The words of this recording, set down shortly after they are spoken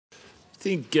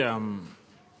think our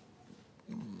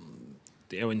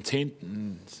intent,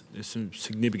 and there's some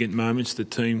significant moments the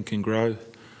team can grow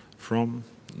from.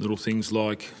 Little things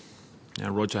like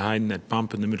Roger Hayden, that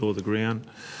bump in the middle of the ground,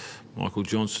 Michael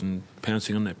Johnson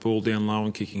pouncing on that ball down low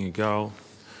and kicking a goal.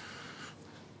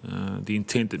 The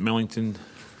intent that Mellington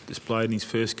displayed in his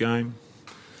first game.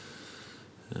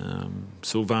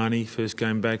 Silvani, first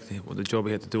game back, the job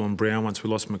he had to do on Brown once we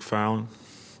lost McFarlane.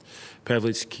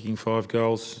 Pavlich kicking 5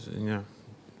 goals,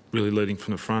 really leading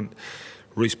from the front.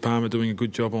 Reece Palmer doing a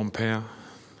good job on power.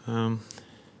 And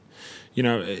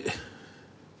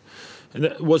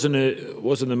it wasn't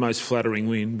the most flattering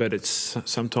win, but it's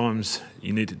sometimes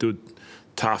you need to do it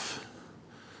tough.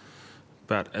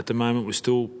 But at the moment, we're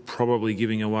still probably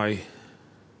giving away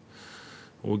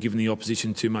or giving the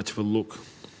opposition too much of a look,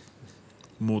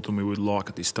 more than we would like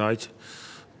at this stage.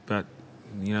 But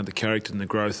the character and the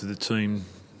growth of the team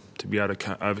to be able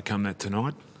to overcome that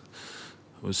tonight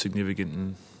was significant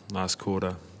in last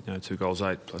quarter. 2 goals,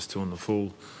 8 plus 2 on the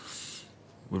full.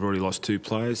 We've already lost 2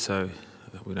 players, so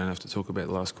we don't have to talk about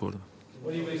the last quarter.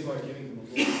 What do you mean by giving them a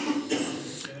look?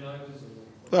 Turnovers?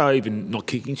 Well, even not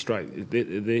kicking straight,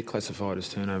 they're classified as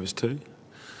turnovers too.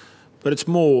 But it's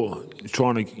more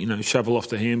trying to shovel off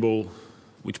the handball,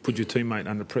 which put your teammate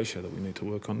under pressure, that we need to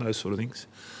work on, those sort of things.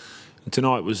 And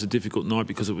tonight was a difficult night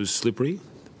because it was slippery,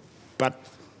 but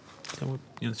if you're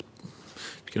going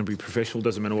to be professional,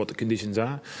 doesn't matter what the conditions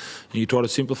are. And you try to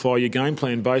simplify your game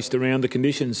plan based around the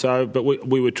conditions. But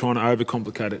we were trying to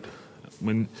overcomplicate it,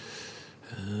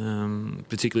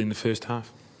 particularly in the first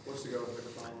half. What's the goal with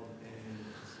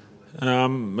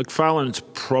McFarlane? McFarlane's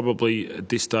probably at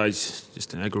this stage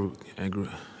just an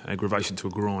aggravation to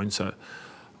a groin, so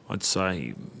I'd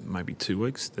say maybe 2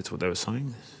 weeks. That's what they were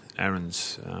saying.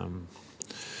 Aaron's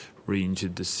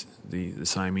re-injured the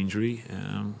same injury.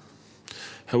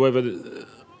 However,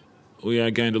 we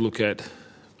are going to look at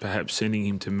perhaps sending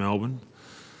him to Melbourne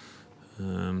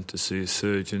to see a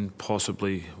surgeon.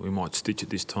 Possibly we might stitch it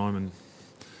this time,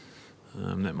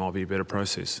 and that might be a better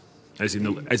process, as in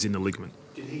the ligament.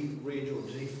 Did he re-injure, or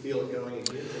did he feel it going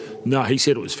again? No, he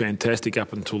said it was fantastic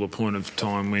up until the point of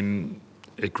time when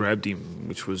it grabbed him,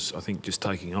 which was, I think, just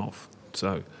taking off.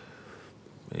 So,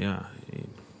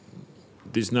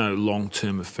 there's no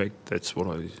long-term effect. That's what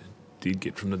I did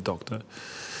get from the doctor.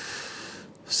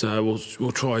 So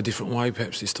we'll try a different way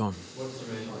perhaps this time. What's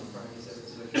the mean time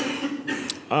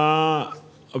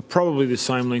frame? Probably the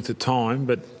same length of time,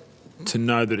 but to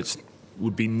know that it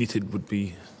would be knitted would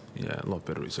be a lot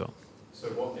better result. So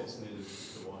what gets knitted?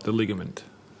 The ligament.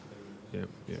 Yeah.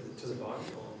 To the bone?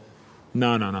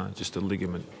 No, just a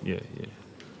ligament. Yeah.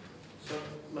 So,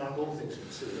 Mark, all things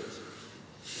considered,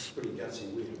 it's a pretty gutsy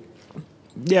win.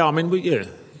 Yeah, I mean,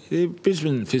 they're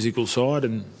Brisbane physical side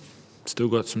and still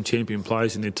got some champion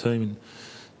players in their team, and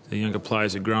the younger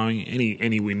players are growing.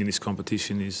 Any win in this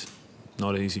competition is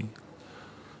not easy.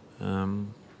 We're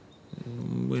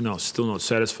still not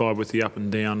satisfied with the up and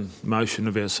down motion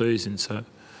of our season, so look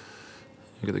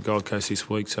at the Gold Coast this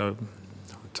week, so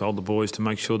I told the boys to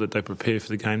make sure that they prepare for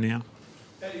the game now.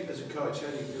 As a coach, how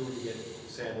do you feel when you get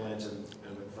Sandilands and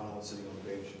McFarlane sitting on the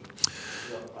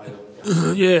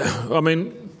bench? Yeah, I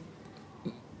mean,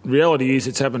 reality is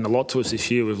it's happened a lot to us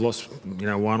this year. We've lost,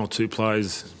 1 or 2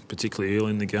 players, particularly early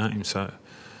in the game, so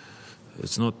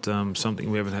it's not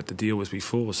something we haven't had to deal with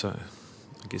before. So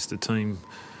I guess the team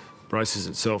braces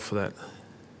itself for that.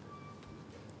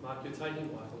 Mark, you're taking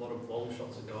a lot of long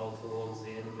shots at goal towards the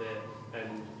end there,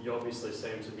 and you obviously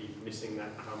seem to be missing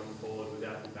that crumbing forward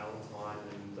without Valentine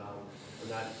and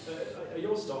that. Are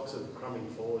your stocks of crumbing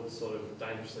forward sort of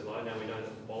dangerously low now? We know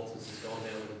that Walters has gone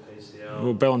down with a PCL.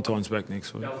 Well, Valentine's back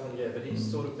next week. Valentine, but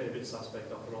he's sort of been a bit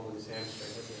suspect off and on with his hamstring,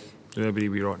 hasn't he? Yeah, but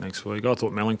he'll be right next week. I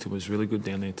thought Mellington was really good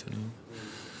down there tonight.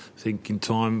 I think in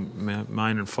time,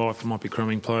 Main and Fife might be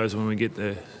crumbing players when we get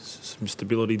some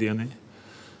stability down there.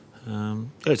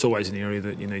 It's always an area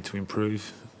that you need to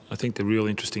improve. I think the real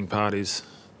interesting part is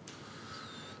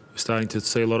we're starting to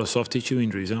see a lot of soft tissue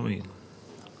injuries, aren't we?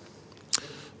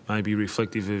 Maybe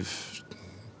reflective of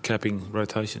capping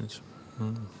rotations.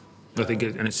 I think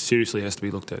it seriously has to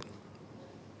be looked at. Do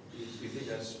you think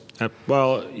that's...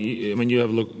 You have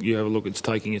a look. It's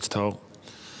taking its toll,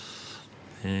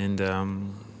 and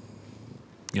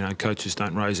coaches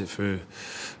don't raise it for.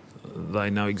 They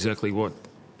know exactly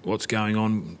what's going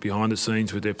on behind the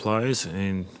scenes with their players,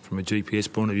 and from a GPS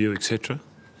point of view, etc.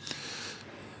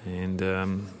 And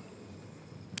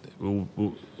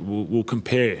we'll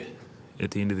compare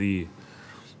at the end of the year.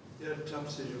 You had a tough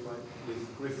decision to make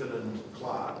with Griffin and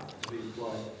Clark, who you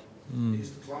played.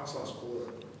 Clark's last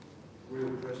quarter real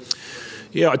presence?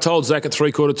 Yeah, I told Zach at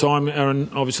three-quarter time,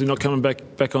 Aaron obviously not coming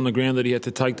back on the ground, that he had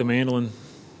to take the mantle and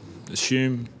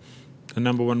assume the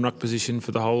number one ruck position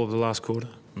for the whole of the last quarter.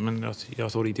 I mean, I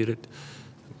thought he did it.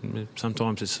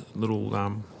 Sometimes it's little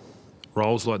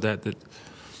roles like that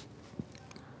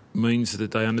means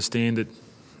that they understand that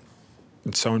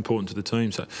it's so important to the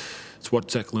team. So it's what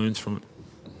Zach learns from it.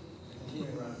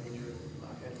 Continuing around injury,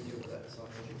 Mark, how do you deal with that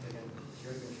psychologically? And do you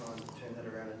reckon try and turn that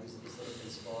around and sort of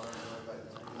inspire and motivate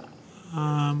the team?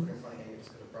 In front of you,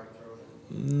 just got to break through it?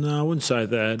 No, I wouldn't say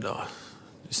that. I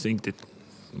just think that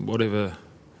whatever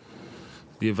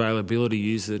the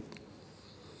availability is, that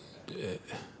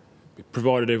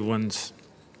provided everyone's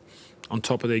on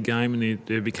top of their game and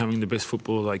they're becoming the best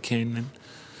footballer they can,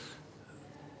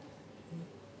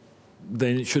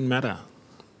 then it shouldn't matter.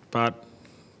 But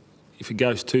if it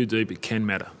goes too deep, it can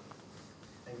matter.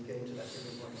 And getting to that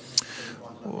tipping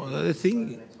point. Well, the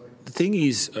thing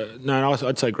is, no,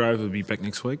 I'd say Grove would be back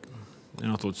next week, and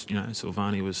I thought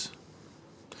Silvani was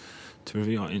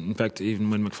terrific. In fact, even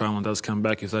when McFarlane does come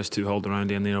back, if those two hold their own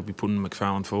down there, I'll be putting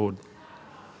McFarlane forward.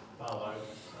 Barlow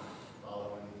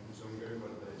and Zungu,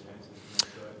 what are their chances?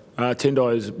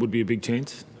 Tendai would be a big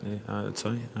chance, yeah, I'd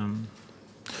say.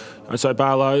 I'd say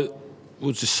Barlow,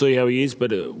 we'll just see how he is,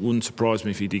 but it wouldn't surprise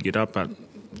me if he did get up, but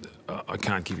I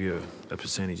can't give you a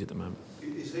percentage at the moment.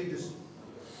 Is he just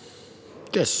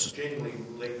Yes. generally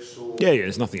leg sore? Yeah,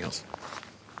 there's nothing else.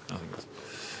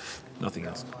 Nothing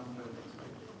else.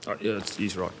 Oh, yeah,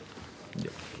 he's right. Yeah.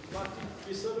 Mark,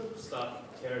 you sort of start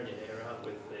tearing your hair out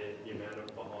with the amount of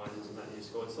behinds and that you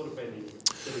scored. It's sort of been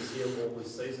Achilles heel all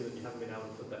this season that you haven't been able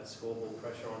to put that scoreboard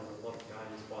pressure on in a lot of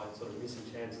games by sort of missing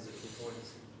chances at key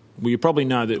points. Well, you probably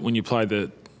know that when you play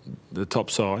the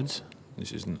top sides,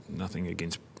 this is nothing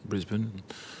against Brisbane,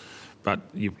 but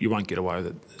you won't get away with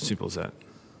it. Simple as that.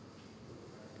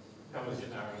 How was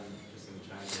Aaron just in the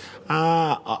change?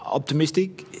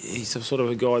 Optimistic. He's a sort of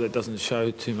a guy that doesn't show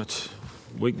too much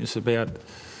weakness about.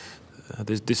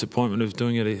 There's disappointment of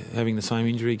having the same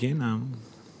injury again.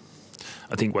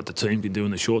 I think what the team can do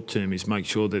in the short term is make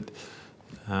sure that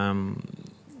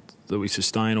we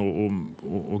sustain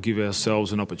or give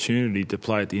ourselves an opportunity to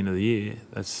play at the end of the year.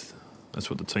 That's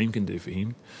what the team can do for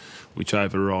him, which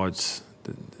overrides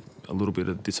a little bit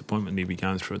of disappointment he'll be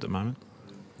going through at the moment.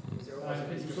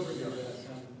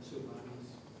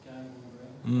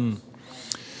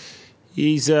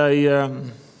 He's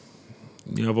I've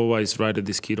always rated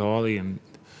this kid highly, and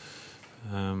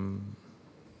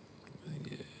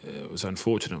it was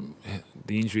unfortunate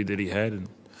the injury that he had, and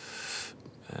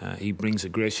he brings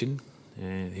aggression,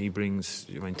 and he brings.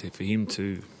 For him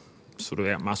to sort of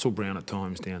out-muscle Brown at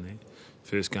times down there.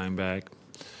 First game back,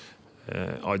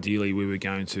 ideally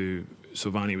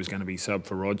Silvani was going to be sub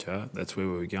for Roger. That's where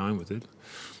we were going with it.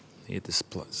 He had to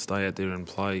stay out there and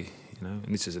play, and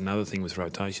this is another thing with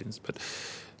rotations, but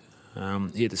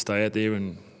he had to stay out there,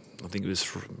 and I think it was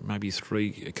maybe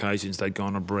 3 occasions they'd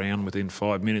gone to Brown within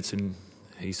 5 minutes, and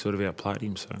he sort of outplayed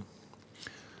him, so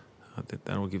I think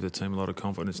that will give the team a lot of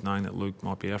confidence knowing that Luke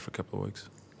might be out for a couple of weeks.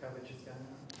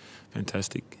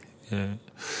 Fantastic. Yeah.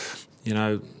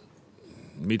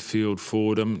 Midfield,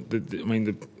 forward.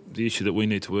 The issue that we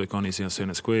need to work on is our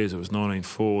centre squares. It was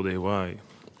 19-4 their way.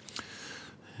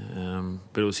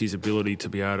 But it was his ability to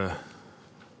be able to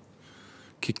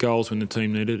kick goals when the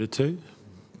team needed it to,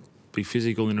 be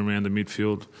physical in and around the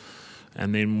midfield,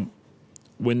 and then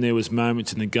when there was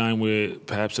moments in the game where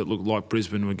perhaps it looked like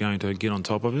Brisbane were going to get on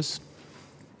top of us,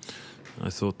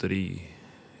 I thought that he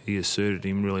asserted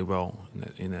him really well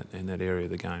in that area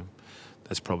of the game.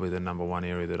 That's probably the number one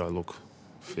area that I look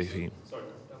for him. Sorry,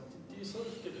 do you sort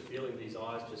of get the feeling that his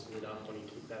eyes just lit up when he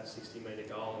kicked that 60-metre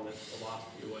goal, and that the last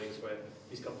few weeks where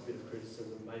he's got a bit of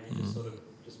criticism, maybe just sort of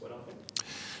just went up?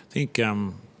 I think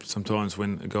sometimes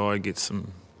when a guy gets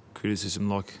some criticism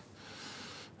like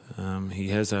he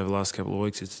has over the last couple of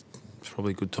weeks, it's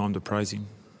probably a good time to praise him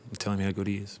and tell him how good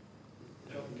he is.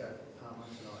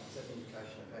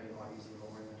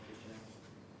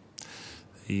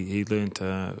 He learnt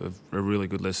a really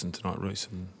good lesson tonight, Reece,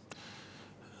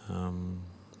 and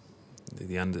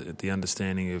the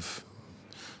understanding of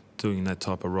doing that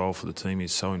type of role for the team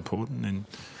is so important, and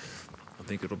I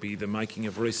think it'll be the making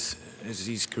of Reece as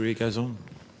his career goes on,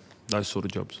 those sort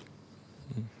of jobs.